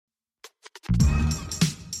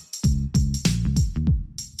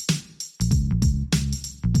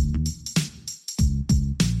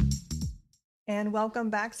And welcome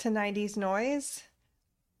back to 90s Noise.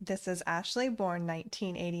 This is Ashley, born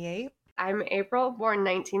 1988. I'm April, born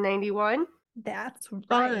 1991. That's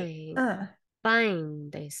right. Fine. Fine,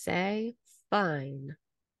 they say. Fine.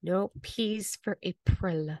 No peas for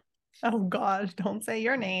April. Oh gosh, don't say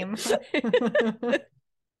your name.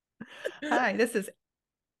 Hi, this is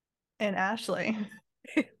Ashley.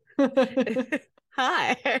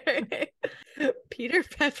 Hi. Peter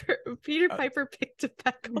Piper picked a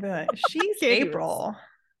peck. But she's April.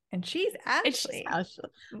 And she's Ashley.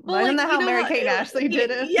 Well, isn't that how Mary-Kate and Ashley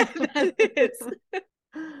did it? Yeah, that is.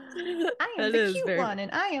 I am the cute one,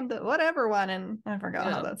 and I am the whatever one, and I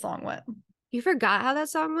forgot how that song went. You forgot how that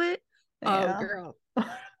song went? Yeah. Oh, girl.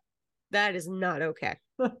 That is not okay.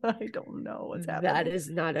 I don't know what's happening. That is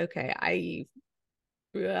not okay. I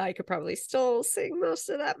could probably still sing most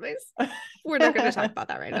of that myself. We're not going to talk about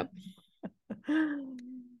that right now.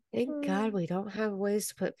 Thank God we don't have ways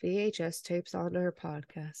to put VHS tapes on our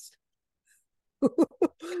podcast.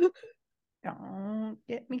 Don't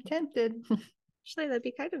get me tempted. Actually, that'd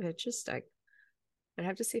be kind of interesting. I'd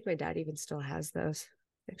have to see if my dad even still has those.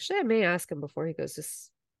 Actually, I may ask him before he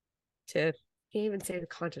goes to can't even say the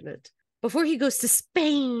continent. Before he goes to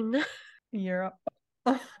Spain. Europe.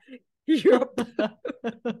 Europe.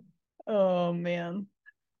 Oh, man.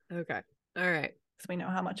 Okay. All right. So we know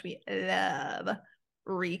how much we love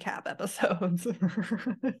recap episodes.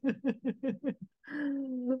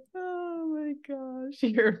 Oh my gosh,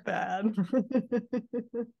 you're bad.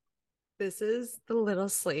 This is the little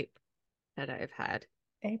sleep that I've had.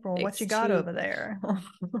 April, what you got over there?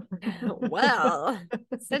 Well,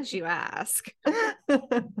 since you ask.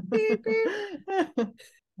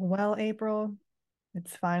 Well, April,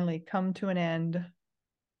 it's finally come to an end.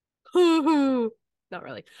 Not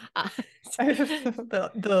really.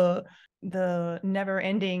 The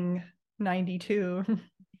never-ending 92.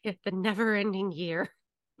 The never-ending year.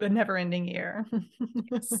 The never-ending year.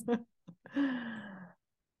 Yes.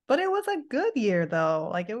 But it was a good year, though.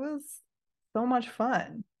 Like, it was so much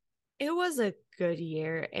fun. It was a good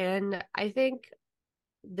year. And I think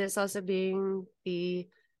this also being the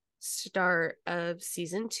start of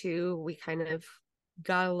season 2, we kind of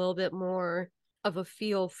got a little bit more of a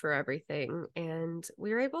feel for everything. And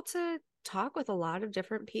we were able to talk with a lot of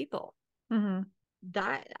different people. Mm-hmm.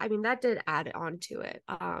 That did add on to it.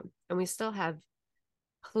 And we still have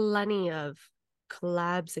plenty of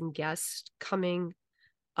collabs and guests coming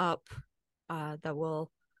up that will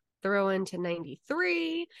throw into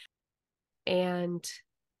 93 and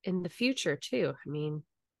in the future too. I mean,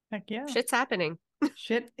 heck yeah, shit's happening.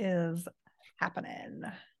 Shit is happening.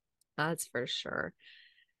 That's for sure.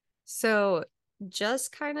 So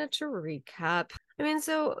just kind of to recap, I mean,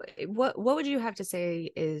 so what would you have to say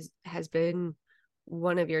has been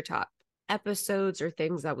one of your top episodes or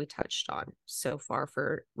things that we touched on so far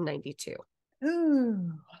for 92?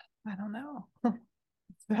 Ooh, I don't know.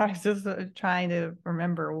 I was just trying to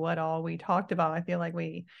remember what all we talked about. I feel like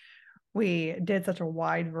we did such a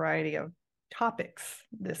wide variety of topics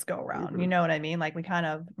this go around. Mm-hmm. You know what I mean? Like, we kind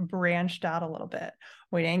of branched out a little bit.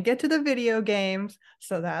 We didn't get to the video games,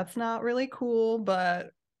 so that's not really cool,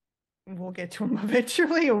 but we'll get to them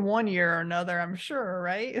eventually in one year or another, I'm sure,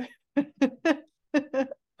 right?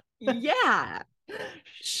 Yeah,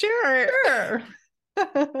 sure.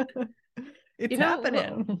 It's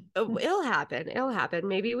happening. It'll happen.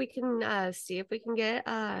 Maybe we can see if we can get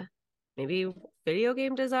maybe video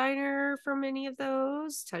game designer from any of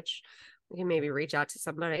those. We can maybe reach out to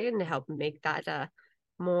somebody and help make that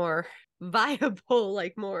more viable,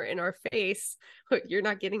 like more in our face. You're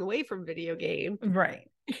not getting away from video game, right?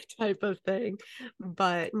 Type of thing.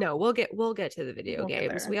 But no, we'll get to the video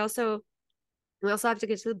games. We also have to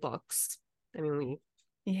get to the books. I mean,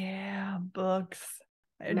 books.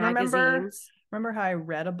 Magazines. Remember how I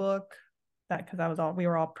read a book because we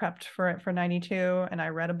were all prepped for it for 92, and I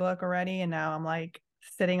read a book already, and now I'm like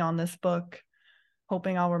sitting on this book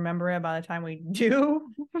hoping I'll remember it by the time we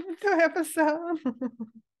do the episode.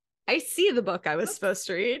 I see the book I was supposed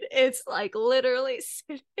to read. It's like literally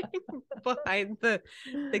sitting behind the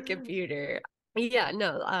computer. Yeah,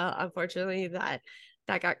 no, unfortunately that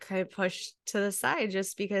got kind of pushed to the side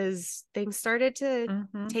just because things started to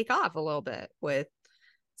take off a little bit with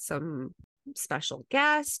some special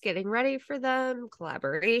guests, getting ready for them,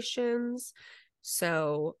 collaborations.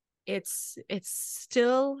 So it's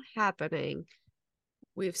still happening.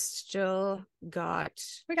 We've still got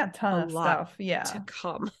a ton of stuff to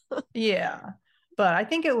come. Yeah, but I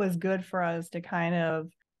think it was good for us to kind of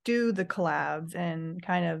do the collabs and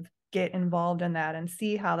kind of get involved in that and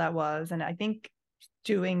see how that was. And I think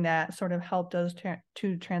doing that sort of helped us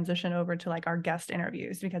to transition over to like our guest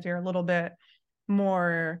interviews, because we were a little bit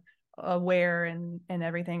more aware and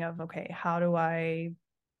everything of, okay, how do I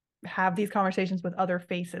have these conversations with other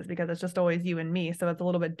faces, because it's just always you and me. So it's a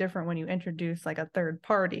little bit different when you introduce like a third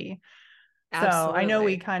party. So I know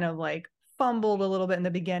we Absolutely. kind of like fumbled a little bit in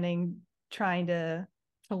the beginning trying to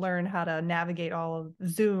learn how to navigate all of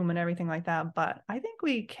Zoom and everything like that, but I think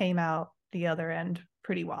we came out the other end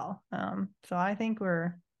pretty well. So I think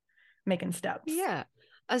we're making steps. Yeah.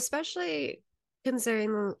 Especially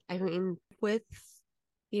considering, I mean, with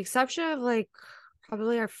the exception of like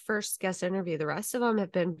probably our first guest interview, the rest of them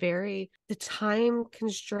have been the time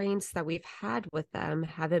constraints that we've had with them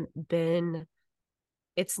haven't been,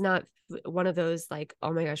 it's not one of those like,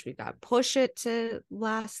 oh my gosh, we got to push it to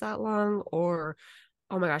last that long, or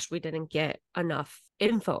oh my gosh, we didn't get enough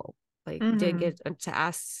info. Like, we didn't get to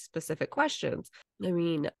ask specific questions. I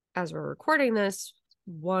mean, as we're recording this,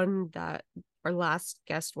 our last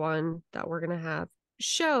guest one that we're going to have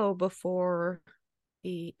show before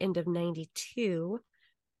the end of 92.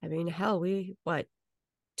 I mean, hell,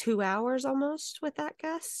 2 hours almost with that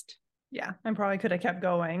guest? Yeah, and probably could have kept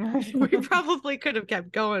going. We probably could have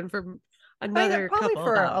kept going for another probably couple of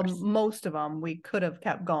for hours. most of them we could have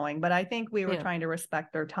kept going, but I think we were Yeah. trying to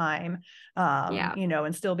respect their time, Yeah.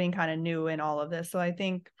 and still being kind of new in all of this. So I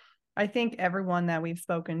think everyone that we've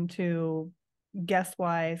spoken to, guest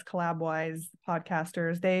wise, collab wise,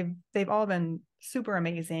 podcasters, they've all been super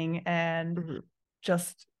amazing and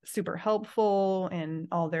just super helpful in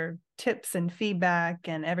all their tips and feedback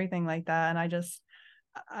and everything like that. And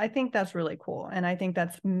I think that's really cool, and I think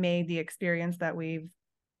that's made the experience that we've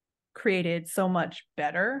created so much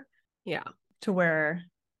better. Yeah. To where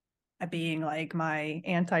being like my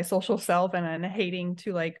antisocial self and hating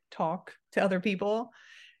to like talk to other people,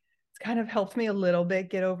 it's kind of helped me a little bit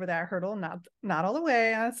get over that hurdle. Not all the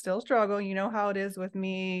way. I still struggle. You know how it is with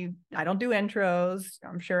me. I don't do intros.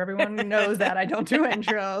 I'm sure everyone knows that I don't do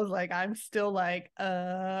intros. Like, I'm still like,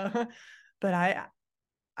 but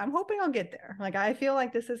I'm hoping I'll get there. Like, I feel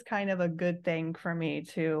like this is kind of a good thing for me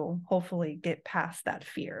to hopefully get past that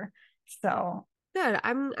fear. So Good.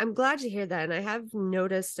 I'm glad to hear that. And I have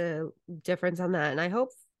noticed a difference on that. And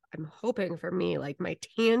I'm hoping for me, like my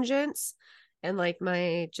tangents and like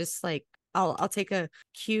my just like I'll take a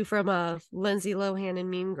cue from Lindsay Lohan and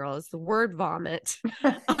Mean Girls, the word vomit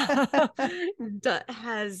that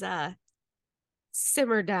has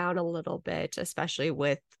simmered down a little bit, especially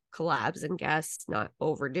with collabs and guests, not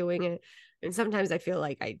overdoing it. And sometimes I feel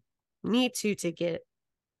like I need to get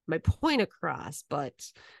my point across, but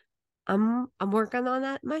I'm working on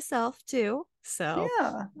that myself too. So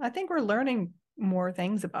yeah, I think we're learning more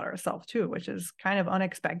things about ourselves too, which is kind of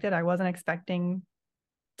unexpected. I wasn't expecting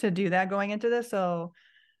to do that going into this. So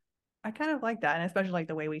I kind of like that. And especially like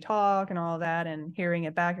the way we talk and all that, and hearing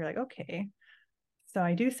it back, you're like, okay, so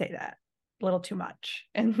I do say that a little too much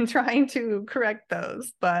and trying to correct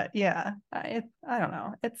those. But yeah, I don't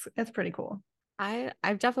know. It's pretty cool. I've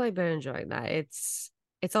definitely been enjoying that. It's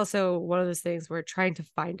also one of those things where trying to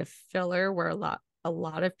find a filler where a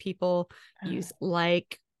lot of people use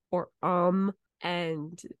like or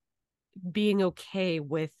and being okay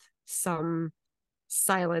with some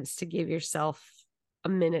silence to give yourself a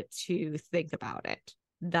minute to think about it.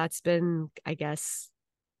 That's been, I guess,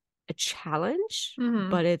 a challenge,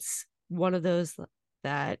 but it's one of those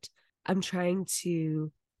that I'm trying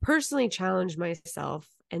to personally challenge myself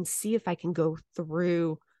and see if I can go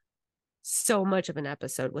through so much of an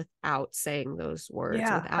episode without saying those words,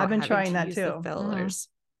 Yeah, I've without been having trying to that use the too. fillers.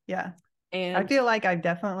 Yeah. I And feel like I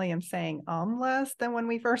definitely am saying less than when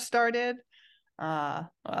we first started. Well,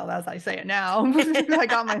 as I say it now, I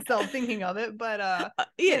got myself thinking of it, but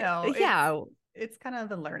yeah, it's kind of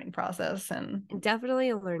the learning process. And definitely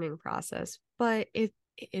a learning process, but it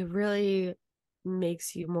really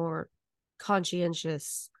makes you more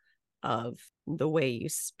conscientious of the way you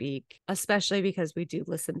speak, especially because we do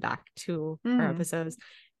listen back to our episodes.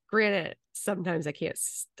 Granted, sometimes I can't,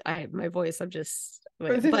 my voice, I'm just,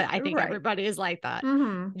 but I think right. everybody is like that.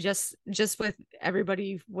 Just with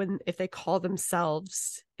everybody, if they call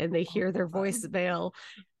themselves and they hear their voicemail,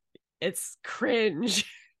 it's cringe.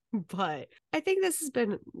 But I think this has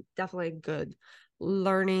been definitely good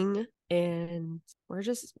learning, and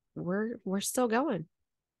we're still going.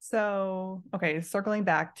 So, okay, circling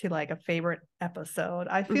back to like a favorite episode,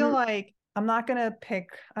 I feel like I'm not gonna pick,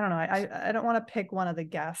 I don't know, I don't want to pick one of the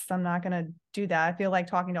guests. I'm not gonna do that. I feel like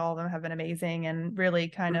talking to all of them have been amazing and really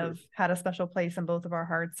kind of had a special place in both of our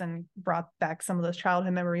hearts and brought back some of those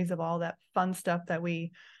childhood memories of all that fun stuff that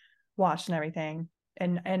we watched and everything.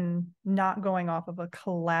 And not going off of a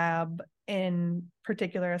collab in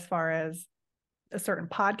particular as far as a certain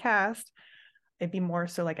podcast. it'd be more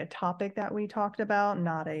so like a topic that we talked about,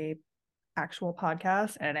 not a actual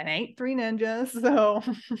podcast, and it ain't Three Ninjas. So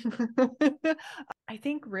I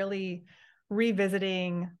think really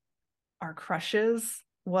revisiting our crushes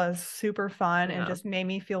was super fun and just made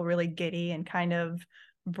me feel really giddy and kind of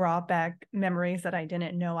brought back memories that I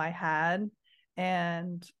didn't know I had.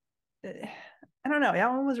 And I don't know, that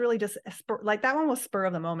one was really just that one was spur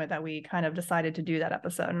of the moment that we kind of decided to do that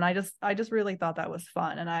episode. And I just really thought that was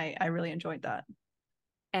fun. And I really enjoyed that.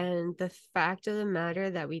 And the fact of the matter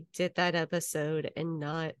that we did that episode and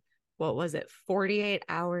not, what was it, 48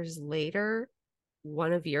 hours later,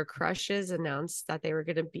 one of your crushes announced that they were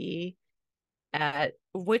going to be at,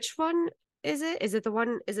 which one is it? Is it the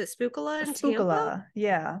one, is it Spookala in Tampa?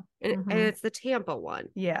 Yeah. And it's the Tampa one.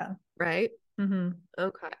 Yeah. Right? Mm-hmm.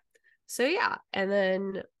 Okay. So yeah. And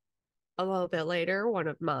then a little bit later, one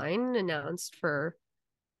of mine announced for,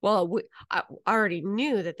 well, I already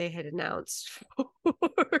knew that they had announced for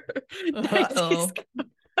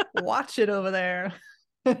Watch it over there.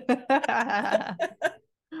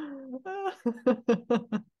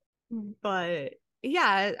 But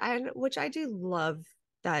yeah, which I do love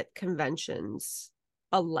that conventions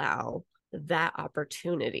allow that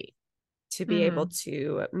opportunity to be able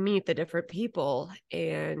to meet the different people,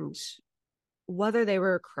 and whether they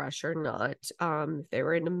were a crush or not, if they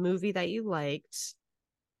were in a movie that you liked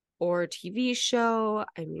or a TV show.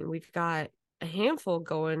 I mean, we've got a handful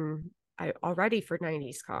going already for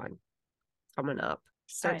 90s Con coming up.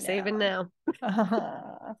 Start saving now.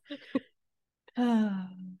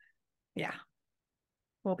 Yeah,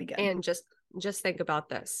 we'll be good. And just think about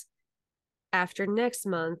this. After next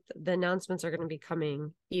month, the announcements are going to be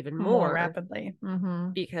coming even more rapidly,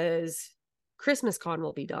 because Christmas Con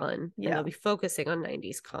will be done, and they'll be focusing on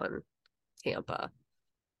 90s Con Tampa.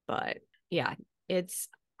 But yeah,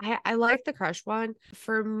 I like the crush one.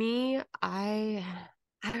 For me, I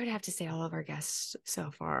would have to say all of our guests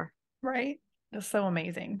so far. Right. It's so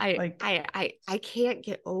amazing. I can't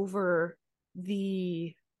get over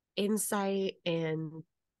the insight and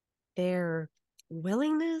their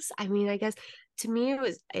willingness. I mean, I guess to me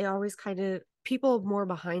it always kind of, people more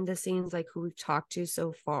behind the scenes, like who we've talked to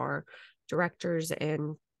so far, directors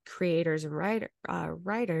and creators and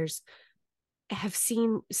writers, have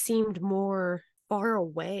seemed more far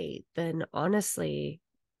away than honestly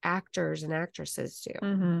actors and actresses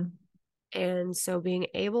do. And so being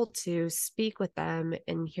able to speak with them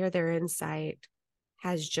and hear their insight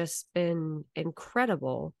has just been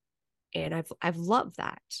incredible. And I've loved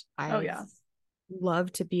that. I've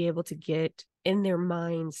loved to be able to get in their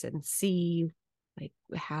minds and see like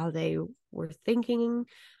how they were thinking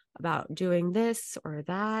about doing this or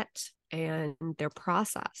that and their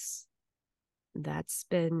process. That's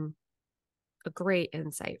been a great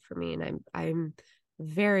insight for me, and I'm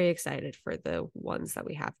very excited for the ones that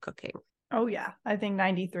we have cooking. Oh yeah, I think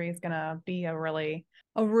 93 is gonna be a really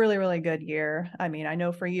good year. I mean, I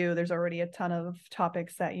know for you, there's already a ton of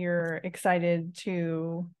topics that you're excited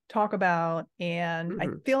to talk about, and I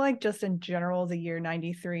feel like just in general, the year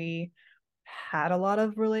 93 had a lot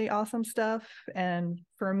of really awesome stuff. And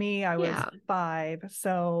for me, I was 5,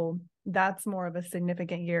 so that's more of a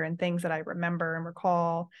significant year and things that I remember and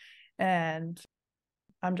recall. And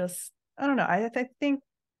I don't know. I think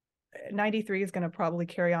 93 is going to probably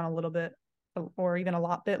carry on a little bit or even a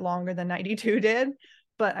lot bit longer than 92 did.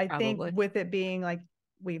 But I think with it being, like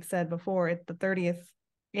we've said before, it's the 30th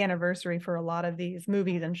anniversary for a lot of these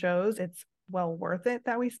movies and shows. It's well worth it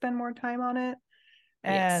that we spend more time on it.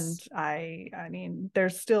 And I mean,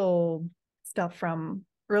 there's still stuff from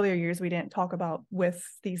earlier years we didn't talk about with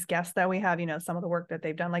these guests that we have, you know, some of the work that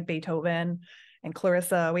they've done, like Beethoven and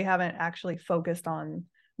Clarissa. We haven't actually focused on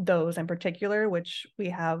those in particular, which we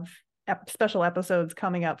have special episodes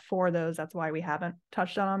coming up for those. That's why we haven't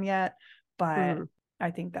touched on them yet. But I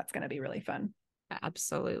think that's going to be really fun.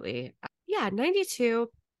 Absolutely. Yeah, 92.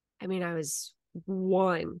 I mean, I was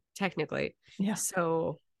 1 technically. Yeah.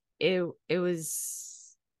 So it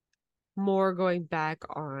was more going back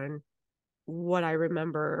on what I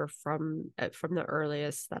remember from the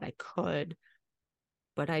earliest that I could,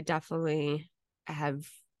 but I definitely have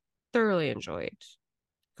thoroughly enjoyed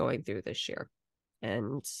going through this year,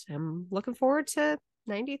 and I'm looking forward to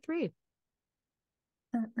 93.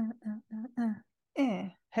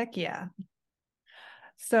 Heck yeah.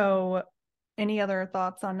 So any other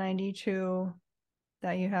thoughts on 92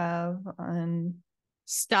 that you have on?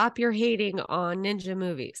 Stop your hating on ninja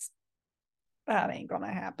movies. That ain't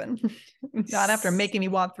gonna happen. Not after making me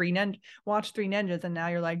watch Three Ninjas, and now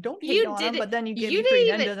you're like, don't hate on them, but then you give me Three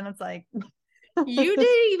Ninjas, and it's like, you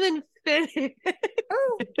didn't even finish.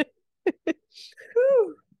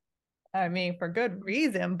 I mean, for good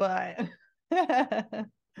reason, but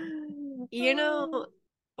You know,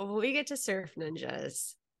 when we get to Surf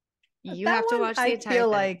Ninjas, you that have to one watch the entire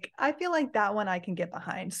thing. I feel like that one I can get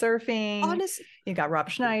behind. Surfing, Honestly, you got Rob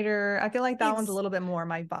Schneider. I feel like that one's a ex- little bit more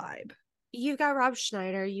my vibe. you've got Rob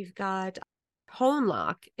Schneider, you've got Tone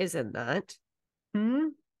Lock is in that. Hmm?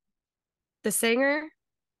 The singer,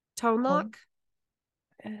 Tone Home.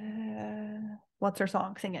 Lock, What's her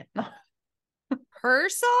song? Sing it. her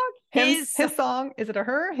song, his song, His song. Is it a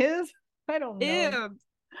her? His? I don't know. him.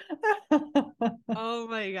 Oh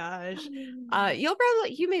my gosh.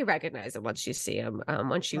 You may recognize it once you see him,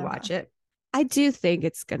 once you Uh-huh. watch it. I do think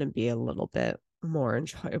it's gonna be a little bit more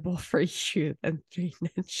enjoyable for you than Three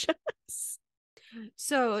Ninjas.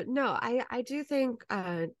 So no, I do think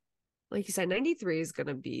like you said, 93 is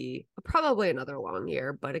gonna be probably another long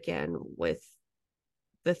year, but again, with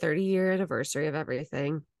the 30-year anniversary of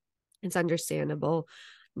everything, it's understandable.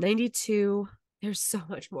 92, there's so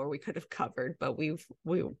much more we could have covered, but we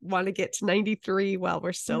want to get to 93 while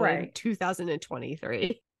we're still in Right.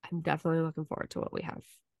 2023. I'm definitely looking forward to what we have.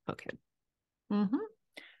 Okay. Mm-hmm.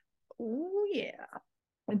 Oh yeah.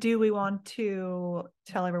 Do we want to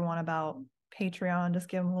tell everyone about Patreon? Just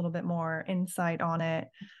give them a little bit more insight on it.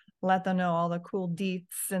 Let them know all the cool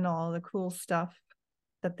deets and all the cool stuff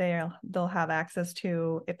that they'll have access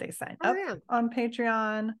to if they sign Oh up yeah. on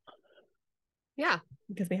Patreon. Yeah.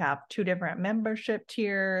 Because we have two different membership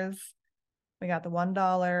tiers. We got the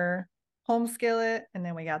 $1 home skillet, and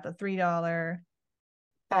then we got the $3 Bag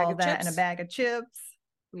all of that in a chips. bag of chips.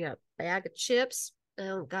 Yeah. Bag of chips. I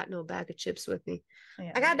don't got no bag of chips with me.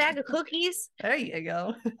 Yeah, I got a bag of cookies. there you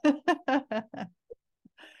go.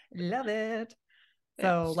 Love it.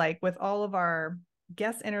 Yeah. So, like with all of our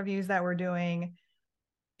guest interviews that we're doing,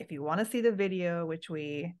 if you want to see the video, which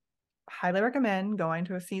we highly recommend going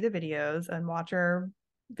to see the videos and watch our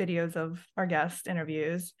videos of our guest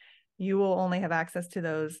interviews, you will only have access to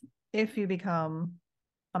those if you become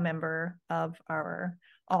a member of our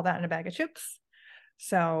All That in a Bag of Chips.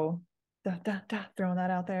 So, throwing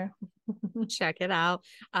that out there. Check it out.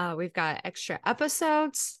 We've got extra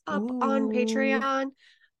episodes up on Ooh. Patreon.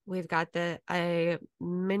 We've got a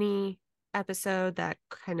mini episode that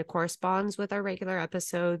kind of corresponds with our regular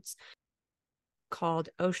episodes called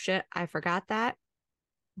Oh Shit, I Forgot That.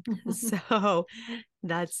 So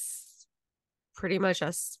that's pretty much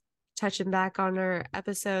us touching back on our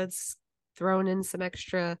episodes, throwing in some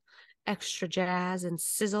extra jazz and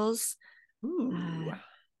sizzles. Ooh.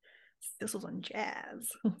 Sizzles and jazz.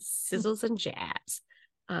 Sizzles and jazz.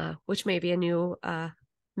 Which may be a new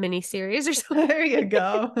mini series or something. There you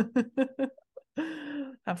go.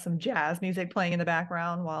 Have some jazz music playing in the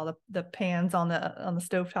background while the pans on the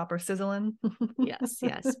stovetop are sizzling. Yes,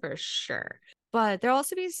 for sure. But there'll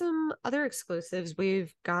also be some other exclusives.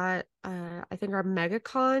 We've got I think our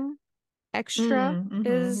MegaCon extra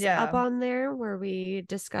is up Yeah. on there where we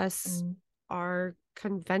discuss our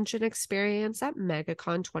convention experience at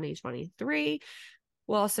MegaCon 2023.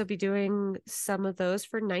 We'll also be doing some of those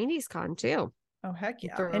for 90s Con too. Oh heck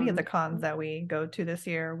yeah. Any of the From cons that we go to this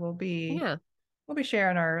year yeah, we'll be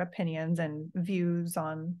sharing our opinions and views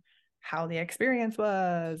on how the experience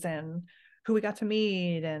was and who we got to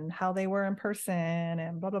meet and how they were in person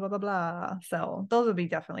and blah blah blah blah blah. So those would be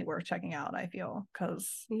definitely worth checking out, I feel,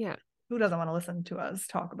 because yeah. who doesn't want to listen to us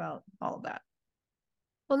talk about all of that?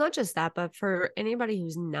 Well, not just that, but for anybody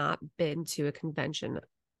who's not been to a convention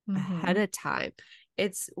ahead Mm-hmm. of time,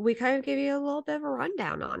 we kind of give you a little bit of a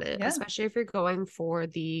rundown on it, Yeah. especially if you're going for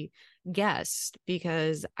the guest,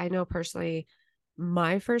 because I know personally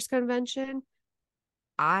my first convention,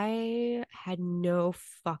 I had no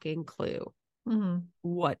fucking clue Mm-hmm.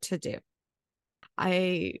 what to do.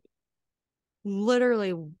 I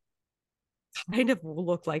literally kind of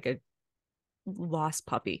looked like a lost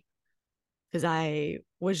puppy because I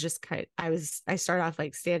was just I started off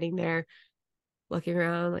like standing there looking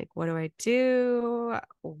around like, what do I do?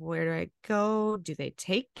 Where do I go? Do they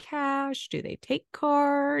take cash? Do they take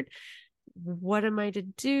card? What am I to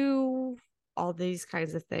do? All these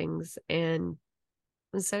kinds of things. And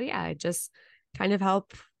so, yeah, I just kind of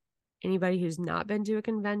help anybody who's not been to a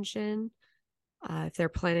convention, if they're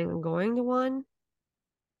planning on going to one.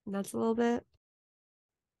 And that's a little bit.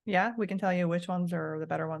 Yeah, we can tell you which ones are the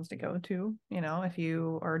better ones to go to. You know, if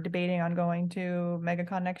you are debating on going to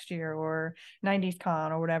MegaCon next year or 90s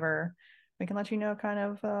Con or whatever, we can let you know kind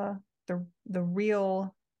of the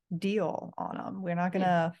real deal on them. We're not Yeah.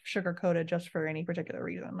 gonna sugarcoat it just for any particular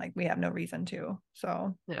reason. Like we have no reason to.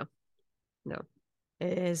 So No.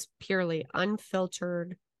 It is purely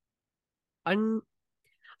unfiltered, I'd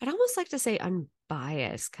almost like to say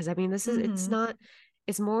unbiased, because I mean, it's mm-hmm. not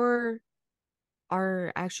it's more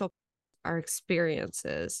our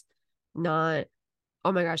experiences, not,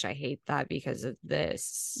 oh my gosh, I hate that because of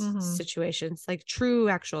this situation. It's like true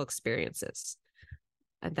actual experiences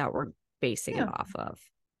that we're basing it off of.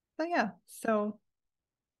 So yeah, so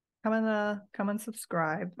come and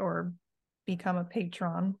subscribe or become a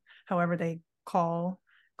patron, however they call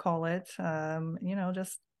it.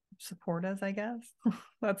 Just support us, I guess.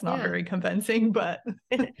 That's not very convincing, but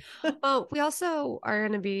well, we also are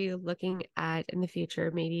going to be looking at in the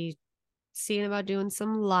future maybe seeing about doing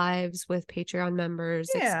some lives with Patreon members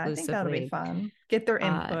exclusively. I think that'll be fun. Get their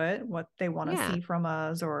input, what they want to see from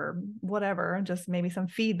us or whatever. Just maybe some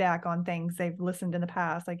feedback on things they've listened in the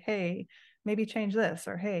past, like, hey, maybe change this,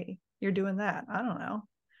 or hey, you're doing that. I don't know.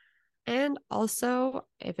 And also,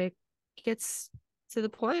 if it gets to the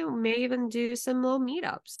point, we may even do some little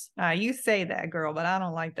meetups. You say that, girl, but I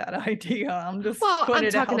don't like that idea. I'm just putting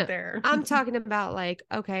it out there. I'm talking about like,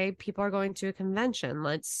 okay, people are going to a convention.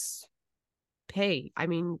 Let's pay. I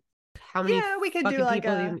mean, how many? Yeah, we could do like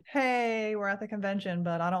hey, we're at the convention,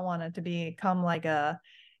 but I don't want it to become like a,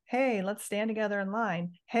 hey, let's stand together in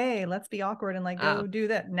line. Hey, let's be awkward and like go do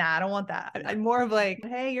that. Nah, I don't want that. I'm more of like,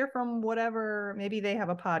 hey, you're from whatever. Maybe they have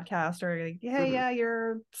a podcast or like, hey, yeah,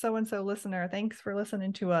 you're so-and-so listener. Thanks for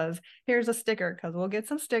listening to us. Here's a sticker because we'll get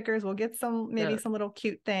some stickers. We'll get some, maybe some little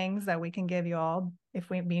cute things that we can give you all if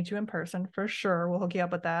we meet you in person for sure. We'll hook you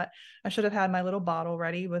up with that. I should have had my little bottle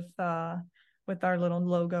ready with our little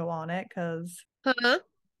logo on it because the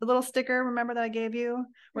little sticker, remember that I gave you?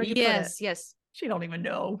 Where'd you put it? Yes. She don't even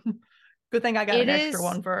know. Good thing I got an extra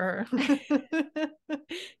one for her.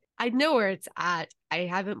 I know where it's at. I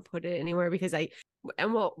haven't put it anywhere because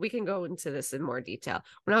we can go into this in more detail.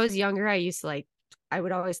 When I was younger, I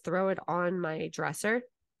would always throw it on my dresser.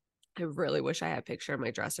 I really wish I had a picture of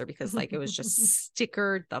my dresser because like it was just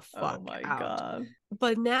stickered the fuck out. God.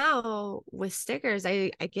 But now with stickers,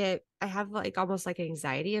 I have like almost like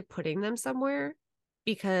anxiety of putting them somewhere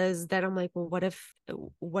because then I'm like, well, what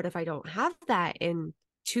if I don't have that in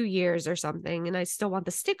 2 years or something and I still want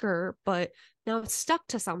the sticker, but now it's stuck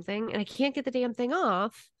to something and I can't get the damn thing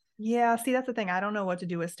off. Yeah, see, that's the thing. I don't know what to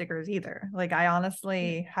do with stickers either. Like I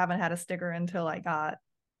honestly haven't had a sticker until I got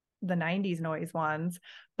the 90s noise ones,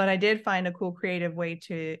 but I did find a cool creative way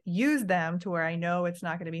to use them to where I know it's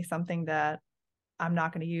not going to be something that I'm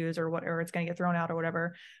not going to use or it's going to get thrown out or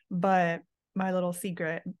whatever. But my little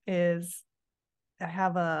secret is I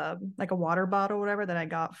have a water bottle or whatever that I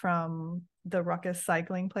got from the Ruckus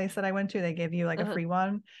cycling place that I went to. They give you like a free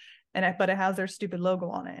one, but it has their stupid logo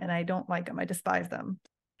on it and I don't like them. I despise them.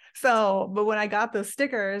 So, but when I got those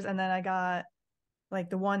stickers and then I got like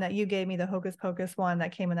the one that you gave me, the Hocus Pocus one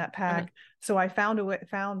that came in that pack. So I found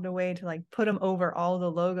a way to like put them over all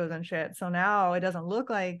the logos and shit. So now it doesn't look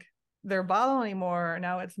like their bottle anymore.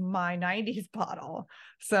 Now it's my 90s bottle.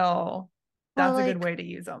 So that's a good way to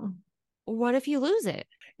use them. What if you lose it?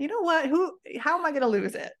 You know what? How am I going to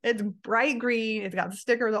lose it? It's bright green. It's got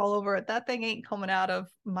stickers all over it. That thing ain't coming out of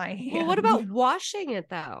my hand. Well, what about washing it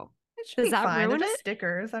though? Does that ruin it?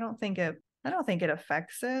 Stickers. I don't think it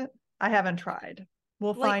affects it. I haven't tried.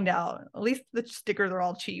 We'll find out. At least the stickers are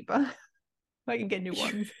all cheap. I can get new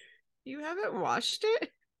ones. You haven't washed it?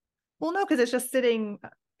 Well, no, because it's just sitting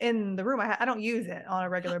in the room. I don't use it on a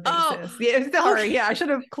regular basis. Yeah, sorry. Okay. Yeah, I should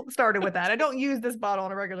have started with that. I don't use this bottle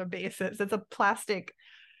on a regular basis. It's a plastic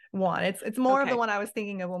one. It's more of the one I was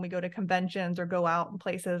thinking of when we go to conventions or go out in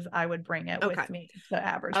places. I would bring it with me to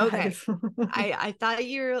advertise. Okay. I thought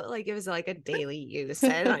you were like it was like a daily use,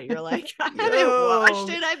 and you're like I haven't washed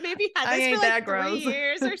it. I've maybe had this for like 3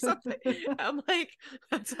 years or something. I'm like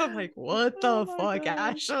what the fuck,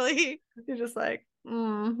 Ashley? You're just like,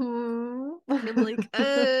 I'm like,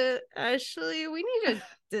 Ashley, we need to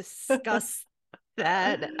discuss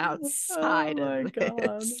that outside of this.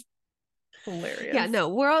 God. Hilarious. Yeah, no,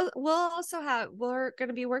 we're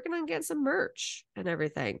gonna be working on getting some merch and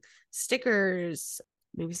everything, stickers,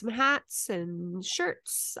 maybe some hats and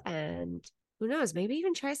shirts, and who knows, maybe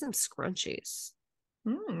even try some scrunchies.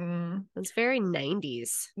 It's very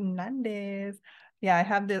 90s. Yeah, I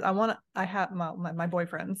have this. I have my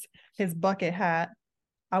boyfriend's his bucket hat.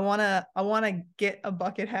 I wanna get a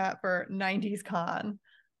bucket hat for 90s con.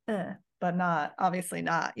 But obviously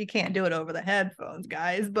not. You can't do it over the headphones,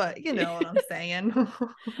 guys, but you know what I'm saying.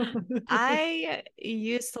 I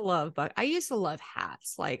used to love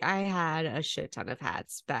hats. Like I had a shit ton of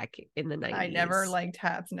hats back in the 90s. I never liked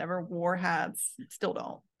hats, never wore hats, still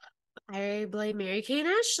don't. I blame Mary Kay and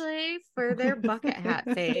Ashley for their bucket hat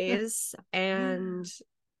phase, and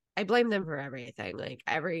I blame them for everything. Like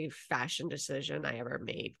every fashion decision I ever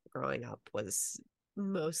made growing up was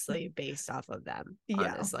mostly based off of them,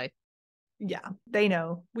 Yeah. honestly. Yeah, they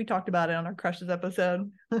know. We talked about it on our crushes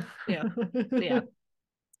episode. Yeah. Yeah.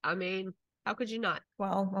 I mean, how could you not?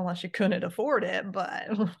 Well, unless you couldn't afford it, but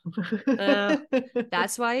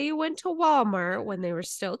That's why you went to Walmart when they were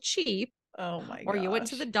still cheap, oh my or you went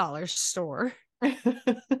to the gosh. dollar store.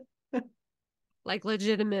 Like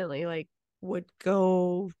legitimately, like would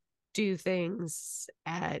go do things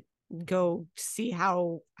at go see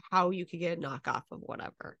how you could get a knockoff of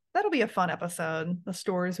whatever. That'll be a fun episode. The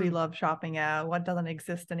stores we Hmm. love shopping at, what doesn't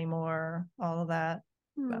exist anymore, all of that.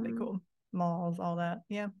 That'd be cool. Malls, all that.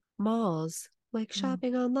 Yeah. Malls, like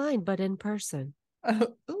shopping online, but in person.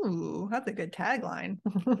 Ooh, that's a good tagline.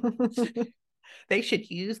 They should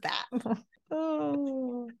use that.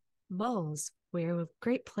 Oh. Malls, where a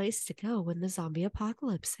great place to go when the zombie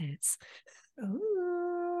apocalypse hits.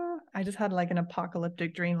 Ooh. I just had like an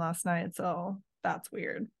apocalyptic dream last night, so that's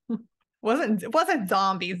weird. It wasn't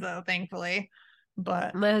zombies though, thankfully.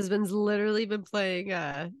 But My husband's literally been playing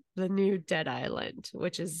the new Dead Island,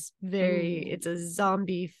 which is it's a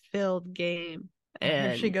zombie filled game.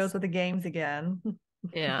 here she And goes with the games again.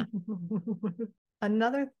 yeah.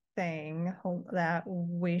 Another thing that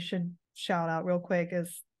we should shout out real quick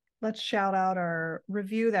is let's shout out our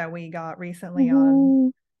review that we got recently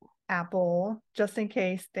on Apple, just in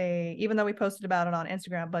case even though we posted about it on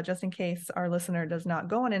Instagram, but just in case our listener does not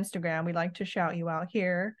go on Instagram, we'd like to shout you out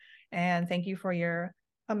here and thank you for your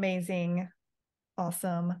amazing,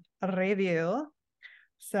 awesome review.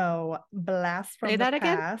 So, blast from the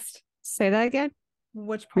past. Say that again.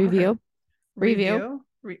 Which part? Review.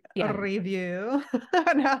 Yeah. Review.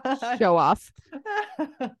 Show off.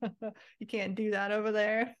 You can't do that over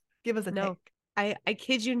there. Give us a No. take. I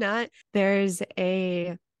kid you not. There's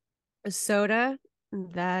a soda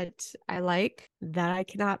that I like that I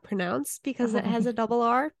cannot pronounce because it has a double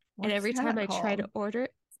R. And every time I try to order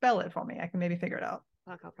it, spell it for me. I can maybe figure it out.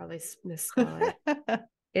 fuck, I'll probably misspell it.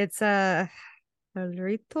 It's a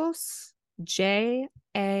Jarritos. Jarritos.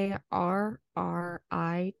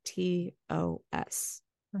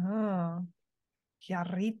 Oh,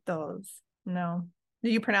 Jarritos. No. Do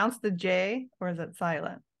you pronounce the J or is it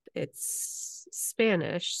silent? It's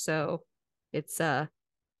Spanish, so it's a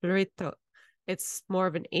Jarrito. It's more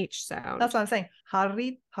of an H sound. That's what I'm saying.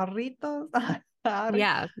 Jarritos.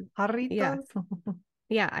 Yeah. Jarritos.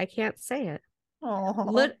 Yeah, I can't say it.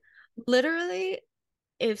 Oh. Literally,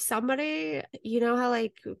 if somebody, you know how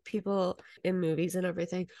like people in movies and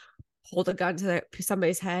everything hold a gun to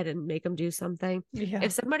somebody's head and make them do something. Yeah.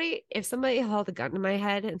 If somebody held a gun to my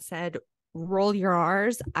head and said, roll your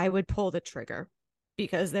R's, I would pull the trigger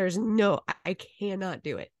because I cannot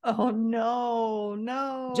do it. Oh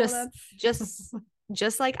no.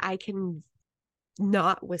 Just like I can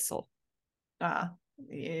not whistle.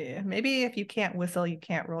 Yeah. Maybe if you can't whistle, you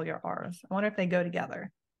can't roll your R's. I wonder if they go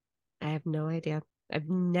together. I have no idea. I've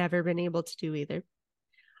never been able to do either.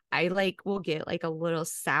 I will get like a little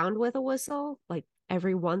sound with a whistle, like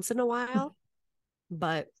every once in a while,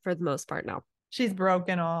 but for the most part, no. She's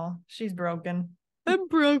broken. She's broken. I'm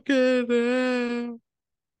broken.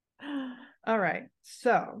 All right.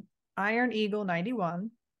 So Iron Eagle 91,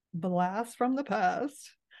 blast from the past.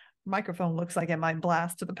 Microphone looks like it might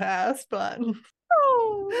blast to the past, but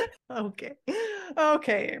oh, okay.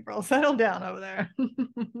 Okay, April, settle down over there.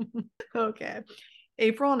 Okay.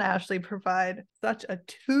 April and Ashley provide such a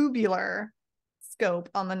tubular scope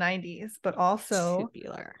on the 90s, but also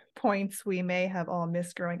tubular points we may have all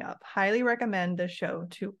missed growing up. Highly recommend the show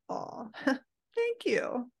to all. Thank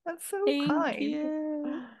you. That's so kind.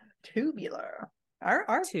 You. Tubular.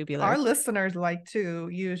 Our listeners like to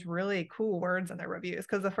use really cool words in their reviews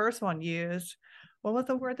because the first one used, what was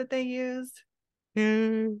the word that they used? I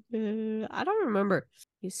don't remember.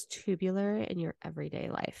 Use tubular in your everyday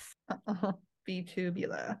life. Be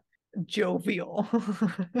tubular. Jovial.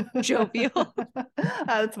 Jovial.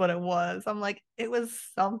 That's what it was. I'm like, it was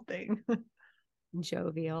something.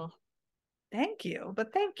 Jovial. Thank you.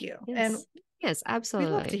 Yes. And yes,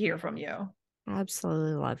 absolutely. We love to hear from you.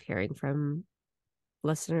 Absolutely love hearing from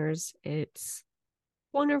listeners. It's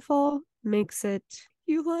wonderful. Makes it,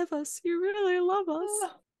 you love us. You really love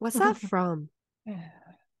us. What's that from?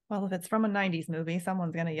 Well, if it's from a 90s movie,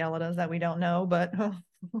 someone's going to yell at us that we don't know, but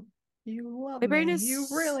you love me. You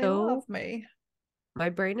really love me. My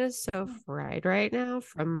brain is so fried right now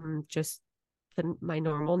from just my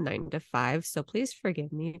normal 9 to 5. So please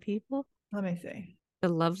forgive me, people. Let me see. The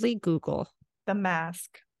lovely Google. The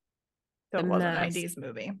Mask. So it was a 90s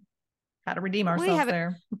movie. Had to redeem ourselves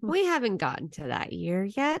there. We haven't gotten to that year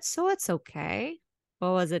yet, so it's okay.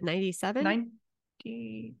 What was it, 97? 90?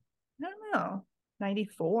 I don't know.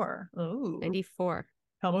 94. Ooh. 94.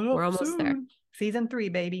 Coming We're up almost there. soon. Season 3,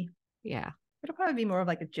 baby. Yeah. It'll probably be more of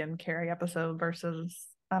like a Jim Carrey episode versus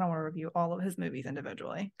I don't want to review all of his movies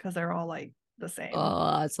individually because they're all like the same.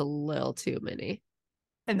 Oh, that's a little too many.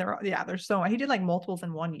 And there's so he did like multiples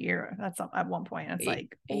in 1 year. That's at one point. It's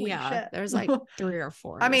like holy shit. There's like 3 or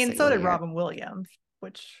 4. I in a mean, so single did year. Robin Williams,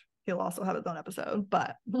 which he'll also have his own episode.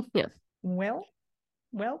 But Yeah. Well,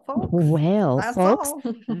 folks. Well, That's folks, all.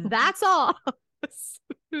 that's all.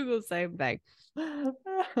 The same thing.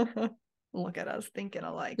 Look at us thinking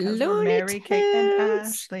alike. 'Cause we're Looney Mary Kate and Tunes.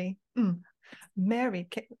 Ashley. Mary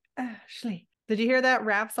Kate Ashley. Did you hear that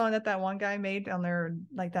rap song that one guy made on their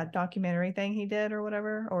like that documentary thing he did or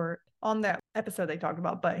whatever, or on that episode they talked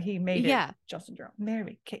about? But he made it Justin Jerome.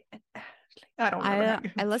 Mary Kate and Ashley. I don't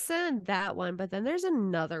remember. I listened to that one, but then there's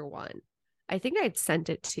another one. I think I'd sent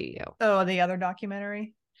it to you. Oh, the other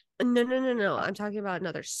documentary? No. I'm talking about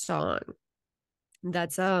another song.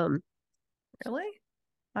 That's Really?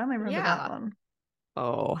 I only remember that one.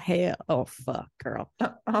 Oh hell! Oh fuck, girl.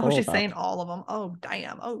 She's saying all of them. Oh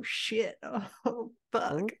damn! Oh shit! Oh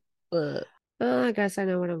fuck! I guess I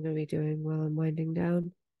know what I'm gonna be doing while I'm winding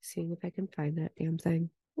down. Seeing if I can find that damn thing.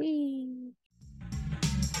 Whee!